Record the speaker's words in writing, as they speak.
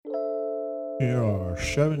Here are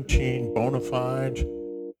 17 bona fide,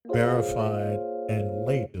 verified, and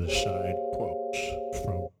laid aside quotes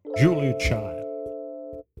from Julia Child.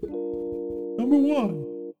 Number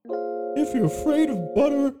 1. If you're afraid of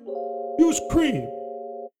butter, use cream.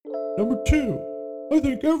 Number 2. I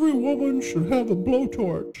think every woman should have a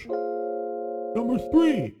blowtorch. Number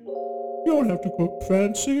 3. You don't have to cook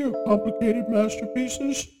fancy or complicated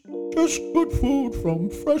masterpieces, just good food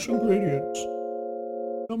from fresh ingredients.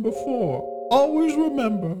 Number 4. Always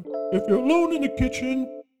remember, if you're alone in the kitchen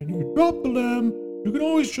and you drop the lamb, you can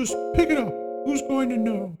always just pick it up. Who's going to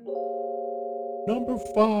know? Number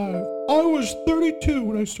 5. I was 32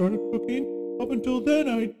 when I started cooking. Up until then,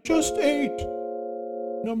 I just ate.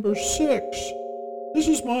 Number 6. This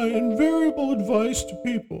is my invariable advice to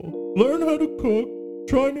people. Learn how to cook,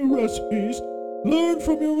 try new recipes, learn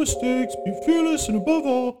from your mistakes, be fearless, and above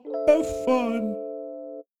all, have fun.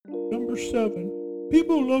 Number 7.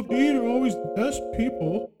 People who love to eat are always the best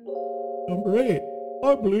people. Number 8.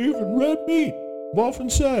 I believe in red meat. I've often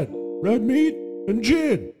said, red meat and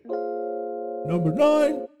gin. Number 9.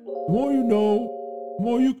 The more you know, the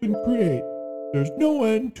more you can create. There's no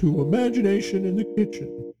end to imagination in the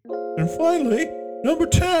kitchen. And finally, number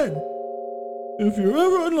 10. If you're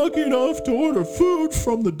ever unlucky enough to order food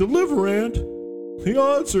from the DeliveRant, the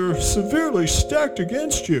odds are severely stacked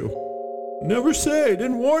against you. Never say I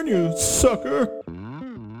didn't warn you, sucker.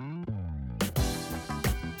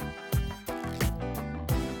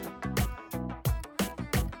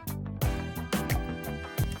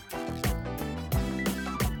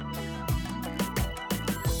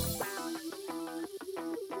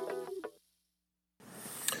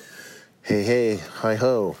 Hey,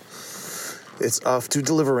 hi-ho. It's off to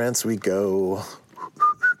DeliveRants we go.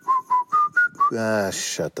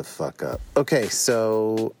 Shut the fuck up. Okay,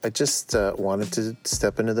 so I just wanted to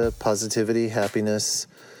step into the positivity, happiness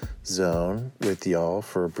zone with y'all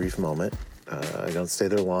for a brief moment. I don't stay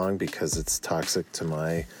there long because it's toxic to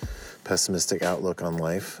my pessimistic outlook on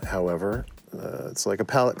life. However, it's like a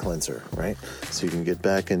palate cleanser, right? So you can get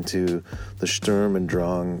back into the Sturm und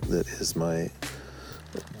Drang that is my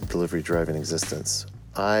delivery driving existence.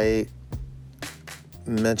 I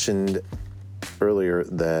mentioned earlier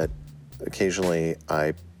that occasionally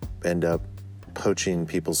I end up poaching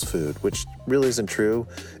people's food, which really isn't true.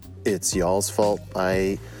 It's y'all's fault.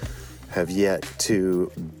 I have yet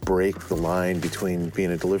to break the line between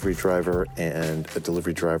being a delivery driver and a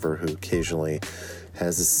delivery driver who occasionally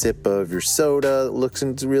has a sip of your soda that looks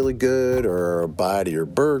really good, or a bite of your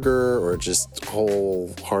burger, or just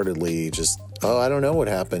wholeheartedly just, I don't know what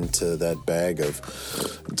happened to that bag of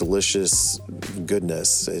delicious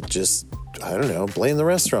goodness. It just, I don't know, blame the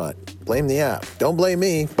restaurant, blame the app. Don't blame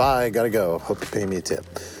me. Bye, gotta go. Hope you pay me a tip.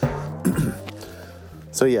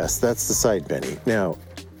 So yes, that's the side Benny. Now,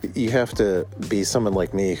 you have to be someone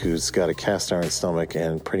like me who's got a cast iron stomach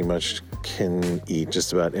and pretty much can eat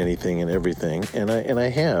just about anything and everything. And I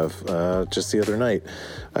have. Just the other night,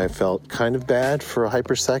 I felt kind of bad for a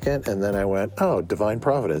hyper second, and then I went, oh, divine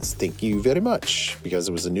providence, thank you very much, because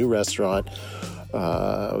it was a new restaurant.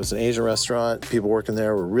 It was an Asian restaurant. People working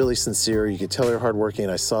there were really sincere. You could tell they were hardworking.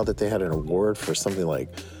 I saw that they had an award for something like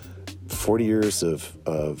 40 years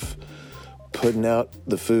of putting out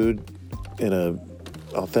the food in a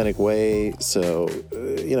authentic way. So,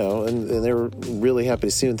 and they were really happy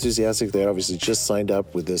to see enthusiastic. They obviously just signed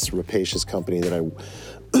up with this rapacious company that I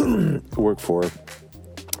work for.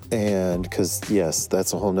 And because, yes,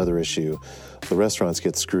 that's a whole nother issue. The restaurants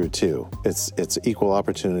get screwed too. It's equal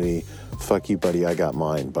opportunity. Fuck you, buddy. I got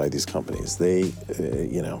mine by these companies. They,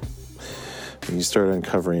 when you start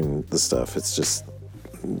uncovering the stuff, it's just,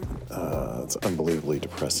 it's unbelievably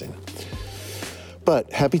depressing.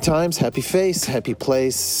 But happy times, happy face, happy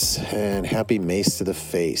place, and happy mace to the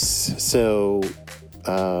face. So,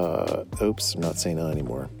 oops, I'm not saying that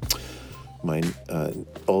anymore. My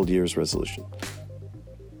old year's resolution.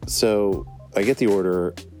 So I get the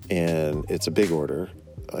order, and it's a big order.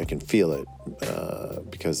 I can feel it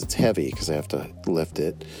because it's heavy, because I have to lift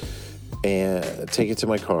it, and take it to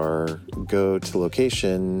my car, go to the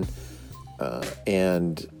location,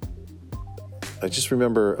 and I just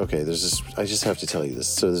remember, okay, I just have to tell you this.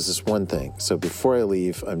 So there's this one thing. So before I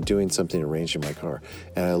leave, I'm doing something arranged in my car,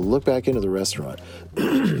 and I look back into the restaurant.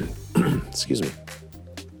 Excuse me.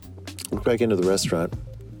 Look back into the restaurant,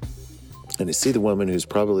 and I see the woman who's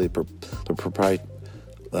probably the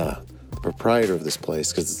proprietor of this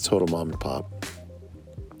place, because it's total mom and pop.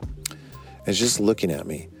 And she's just looking at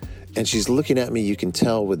me. And she's looking at me, you can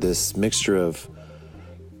tell, with this mixture of,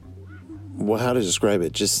 well, how to describe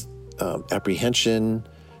it? Just apprehension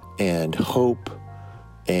and hope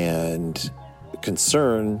and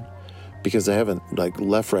concern, because I haven't like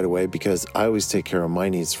left right away, because I always take care of my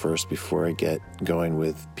needs first before I get going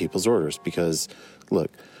with people's orders. Because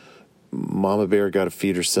look, Mama Bear got to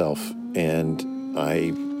feed herself, and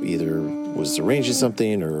I either was arranging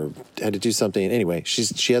something or had to do something. Anyway,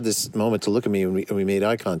 she had this moment to look at me, and we made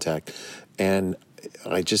eye contact, and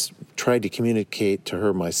I just tried to communicate to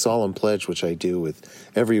her my solemn pledge, which I do with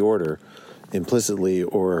every order, implicitly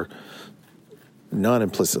or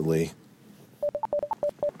non-implicitly.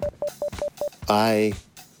 I,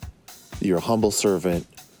 your humble servant,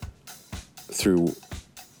 through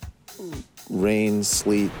rain,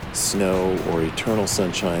 sleet, snow, or eternal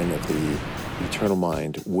sunshine of the eternal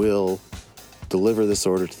mind, will deliver this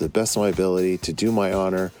order to the best of my ability, to do my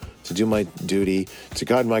honor, to do my duty, to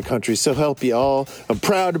God and my country. So help you all. I'm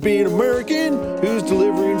proud to be an American who's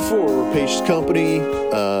delivering for Patience Company.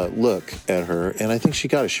 Look at her, and I think she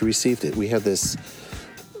got it. She received it. We had this,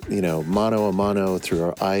 mano a mano through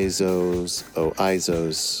our ISOs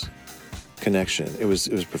connection. It was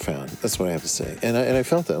profound. That's what I have to say. And I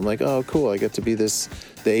felt that. I'm like, oh, cool. I get to be the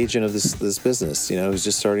agent of this business, who's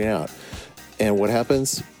just starting out. And what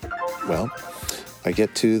happens? Well, I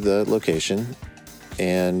get to the location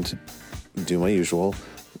and do my usual,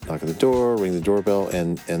 knock on the door, ring the doorbell,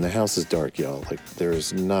 and the house is dark, y'all. Like,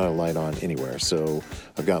 there's not a light on anywhere. So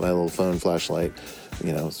I've got my little phone flashlight,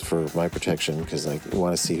 for my protection, because I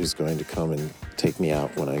want to see who's going to come and take me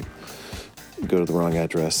out when I go to the wrong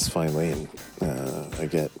address finally, and I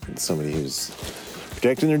get somebody who's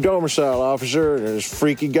protecting their domicile, officer, and this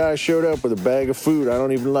freaky guy showed up with a bag of food I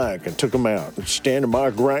don't even like. I took him out, standing my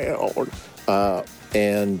ground,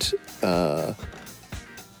 and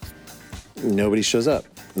nobody shows up.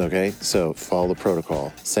 Okay, so follow the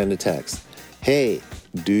protocol. Send a text. Hey,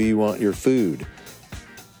 do you want your food?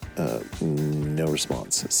 No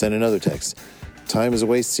response. Send another text. Time is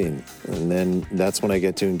wasting. And then that's when I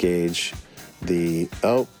get to engage the,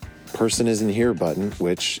 person isn't here button,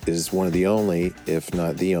 which is one of the only, if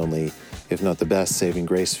not the best saving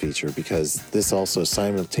grace feature, because this also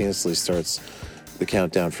simultaneously starts the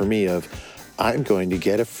countdown for me of, I'm going to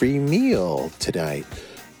get a free meal tonight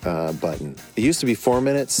button. It used to be 4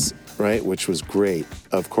 minutes, right, which was great.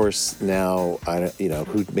 Of course, now,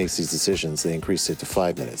 who makes these decisions? They increased it to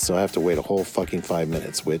 5 minutes. So I have to wait a whole fucking 5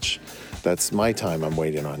 minutes, which that's my time I'm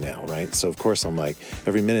waiting on now, right? So, of course, I'm like,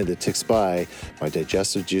 every minute that ticks by, my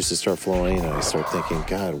digestive juices start flowing, and I start thinking,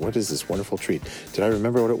 God, what is this wonderful treat? Did I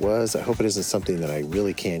remember what it was? I hope it isn't something that I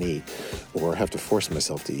really can't eat or have to force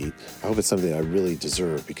myself to eat. I hope it's something I really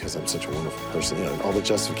deserve because I'm such a wonderful person. All the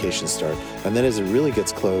justifications start. And then as it really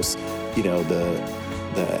gets close, the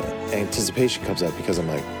anticipation comes up, because I'm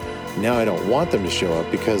like, now I don't want them to show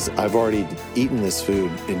up because I've already eaten this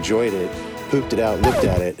food, enjoyed it, pooped it out, looked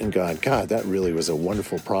at it, and gone, God, that really was a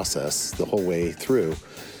wonderful process the whole way through.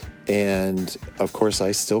 And of course,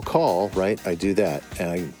 I still call, right? I do that, and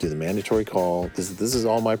I do the mandatory call. This is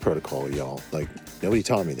all my protocol, y'all. Like, nobody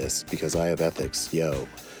taught me this because I have ethics,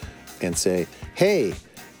 and say, hey,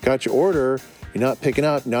 got your order. You're not picking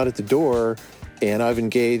up, not at the door, and I've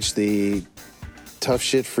engaged the tough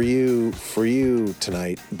shit for you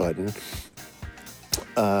tonight button.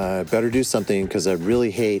 Better do something, because I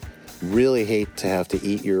really hate to have to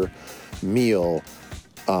eat your meal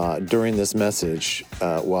during this message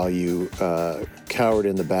while you cowered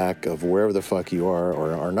in the back of wherever the fuck you are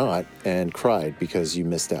or are not and cried because you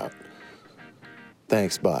missed out.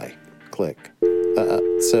 Thanks, bye. Click.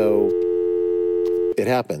 So it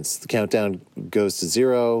happens. The countdown goes to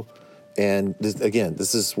 0. And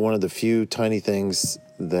this is one of the few tiny things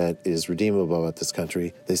that is redeemable about this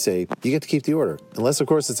country. They say, you get to keep the order. Unless, of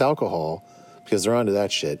course, it's alcohol, because they're onto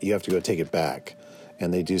that shit. You have to go take it back.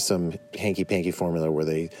 And they do some hanky-panky formula where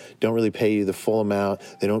they don't really pay you the full amount.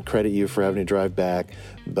 They don't credit you for having to drive back,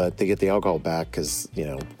 but they get the alcohol back because,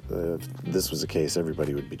 if this was the case,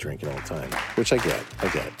 everybody would be drinking all the time, which I get.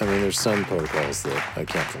 I mean, there's some protocols that I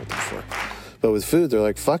can't fault them for. But with food, they're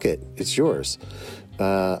like, fuck it, it's yours.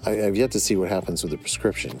 I've yet to see what happens with the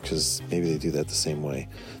prescription, because maybe they do that the same way.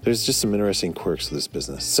 There's just some interesting quirks to this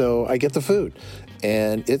business. So I get the food,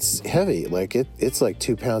 and it's heavy. Like it's like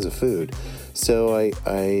 2 pounds of food. So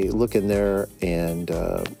I look in there, and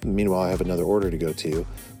meanwhile I have another order to go to.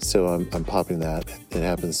 So I'm popping that. It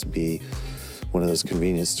happens to be one of those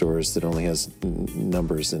convenience stores that only has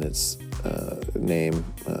numbers in its name,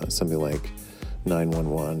 something like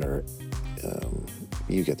 911 or.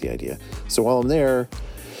 You get the idea. So while I'm there,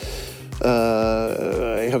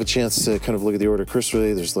 I have a chance to kind of look at the order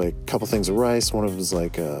cursorily. There's like a couple things of rice. One of them is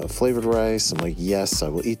like flavored rice. I'm like, yes, I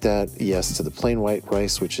will eat that. Yes to the plain white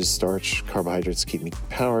rice, which is starch, carbohydrates keep me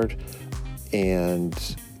powered. And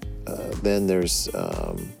then there's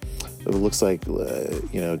it looks like,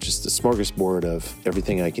 just a smorgasbord of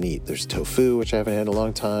everything I can eat. There's tofu, which I haven't had in a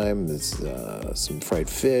long time. There's some fried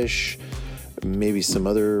fish, maybe some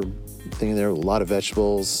other thing in there, a lot of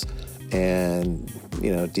vegetables, and,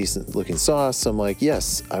 decent looking sauce. I'm like,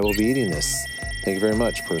 yes, I will be eating this. Thank you very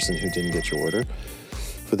much, person who didn't get your order,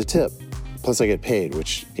 for the tip. Plus I get paid,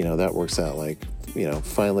 which, that works out like,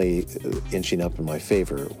 finally inching up in my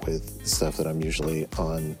favor with stuff that I'm usually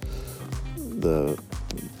on the,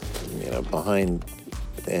 behind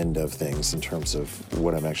end of things in terms of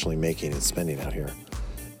what I'm actually making and spending out here.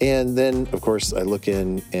 And then, of course, I look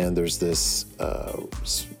in and there's this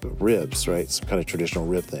ribs, right? Some kind of traditional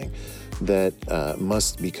rib thing that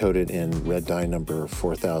must be coated in red dye number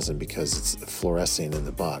 4000 because it's fluorescing in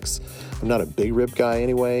the box. I'm not a big rib guy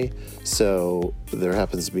anyway, so there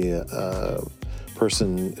happens to be a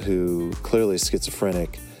person who clearly is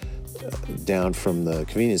schizophrenic down from the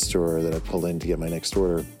convenience store that I pulled in to get my next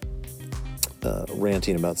order,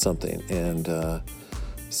 ranting about something. And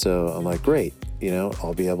so I'm like, great,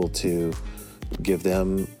 I'll be able to give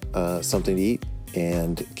them something to eat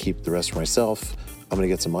and keep the rest for myself. I'm going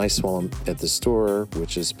to get some ice while I'm at the store,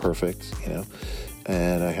 which is perfect,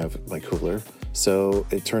 and I have my cooler. So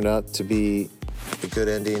it turned out to be a good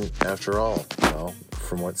ending after all,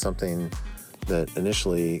 from what something that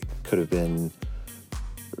initially could have been,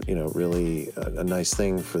 really a nice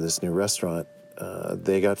thing for this new restaurant.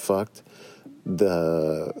 They got fucked.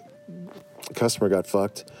 The customer got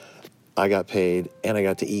fucked. I got paid and I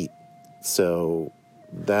got to eat. So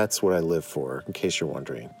that's what I live for, in case you're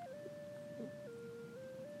wondering.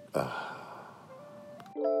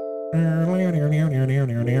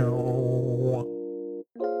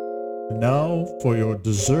 Now, for your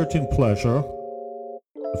deserting pleasure,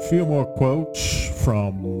 a few more quotes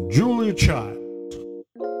from Julia Child.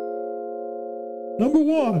 Number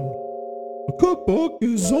 1, a cookbook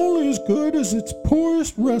is only as good as its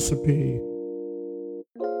poorest recipe.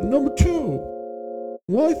 Number 2,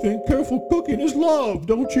 I think careful cooking is love,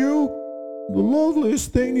 don't you? The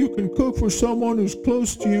loveliest thing you can cook for someone who's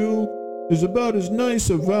close to you is about as nice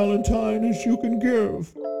a Valentine as you can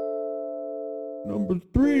give. Number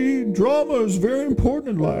 3, drama is very important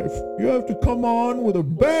in life. You have to come on with a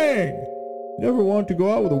bang. Never want to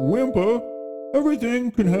go out with a whimper.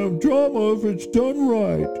 Everything can have drama if it's done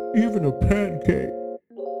right, even a pancake.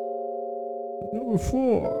 Number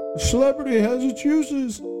 4, a celebrity has its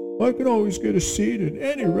uses. I can always get a seat in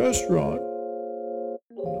any restaurant.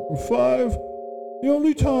 Number 5, the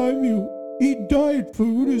only time you eat diet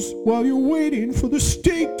food is while you're waiting for the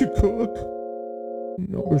steak to cook.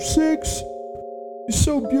 Number 6, it's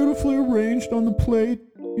so beautifully arranged on the plate,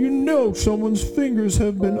 someone's fingers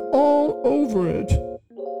have been all over it.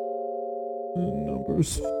 And number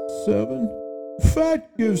 7,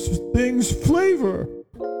 fat gives things flavor.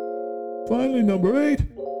 Finally, number 8,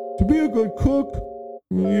 to be a good cook,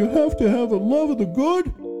 you have to have a love of the good,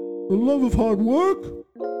 a love of hard work,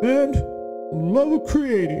 and a love of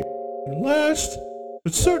creating. And last,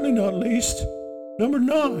 but certainly not least, number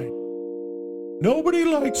 9, nobody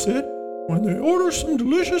likes it when they order some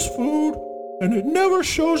delicious food and it never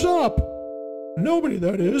shows up. Nobody,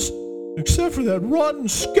 that is, except for that rotten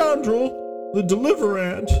scoundrel, the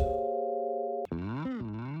DeliveRant.